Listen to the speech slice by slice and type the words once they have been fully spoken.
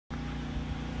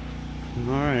All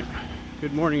right.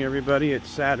 Good morning, everybody. It's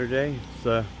Saturday. It's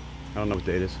I don't know what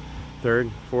day it is.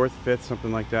 3rd, 4th, 5th,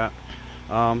 something like that.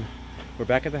 We're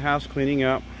back at the house cleaning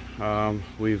up.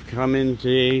 We've come in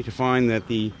today to find that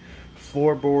the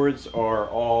floorboards are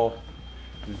all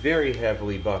very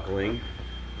heavily buckling,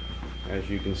 as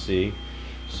you can see.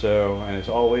 So, and it's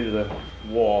all the way to the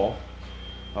wall.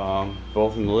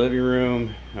 Both in the living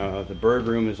room, the bird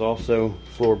room is also,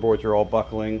 floorboards are all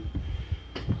buckling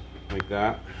like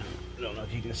that. I don't know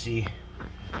if you can see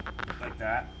like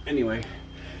that. Anyway,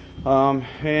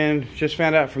 and just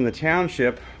found out from the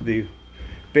township, the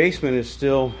basement is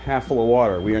still half full of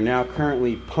water. We are now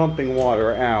currently pumping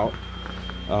water out,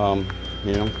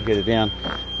 you know, to get it down.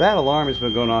 That alarm has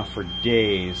been going off for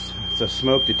days. It's a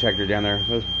smoke detector down there.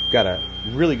 It's got a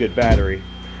really good battery.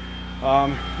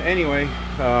 Anyway,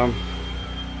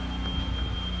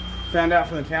 found out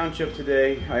from the township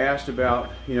today. I asked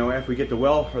about, you know, if we get the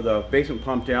well or the basement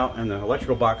pumped out and the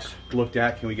electrical box looked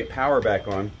at, can we get power back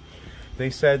on? They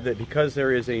said that because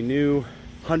there is a new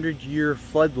 100-year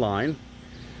flood line,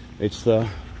 it's the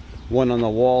one on the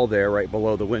wall there right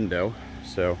below the window,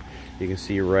 so you can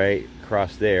see right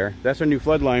across there, that's our new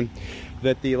flood line,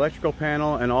 that the electrical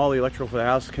panel and all the electrical for the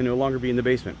house can no longer be in the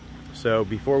basement. So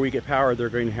before we get power, they're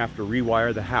going to have to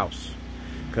rewire the house,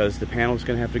 because the panel is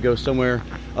going to have to go somewhere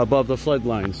above the flood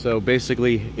line. So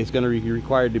basically it's going to be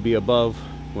required to be above,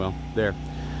 well, there.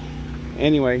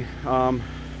 Anyway,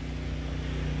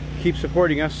 keep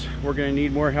supporting us. We're going to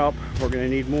need more help. We're going to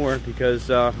need more because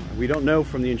we don't know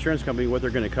from the insurance company what they're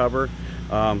going to cover.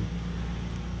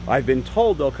 I've been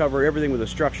told they'll cover everything with a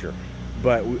structure,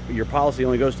 but your policy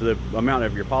only goes to the amount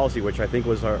of your policy, which I think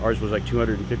was ours was like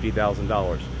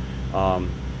 $250,000.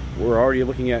 We're already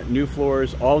looking at new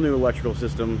floors, all new electrical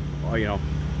system, you know,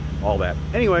 all that.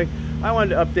 Anyway, I wanted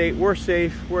to update. We're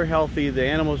safe, we're healthy, the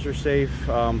animals are safe.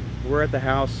 We're at the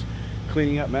house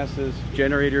cleaning up messes,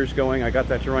 generators going. I got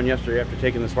that to run yesterday after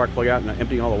taking the spark plug out and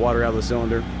emptying all the water out of the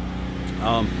cylinder.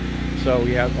 So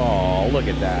we have, oh, look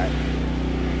at that.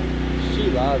 She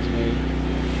loves me.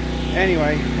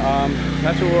 Anyway,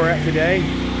 that's where we're at today.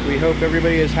 We hope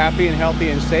everybody is happy and healthy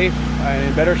and safe and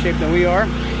in better shape than we are.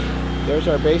 There's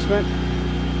our basement,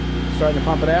 starting to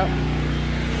pump it out.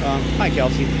 Hi,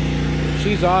 Kelsey.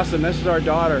 She's awesome. This is our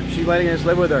daughter. She's letting us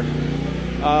live with her.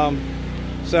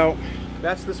 So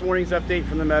that's this morning's update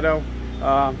from the Meadow.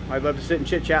 I'd love to sit and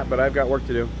chit chat, but I've got work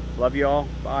to do. Love you all.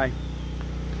 Bye.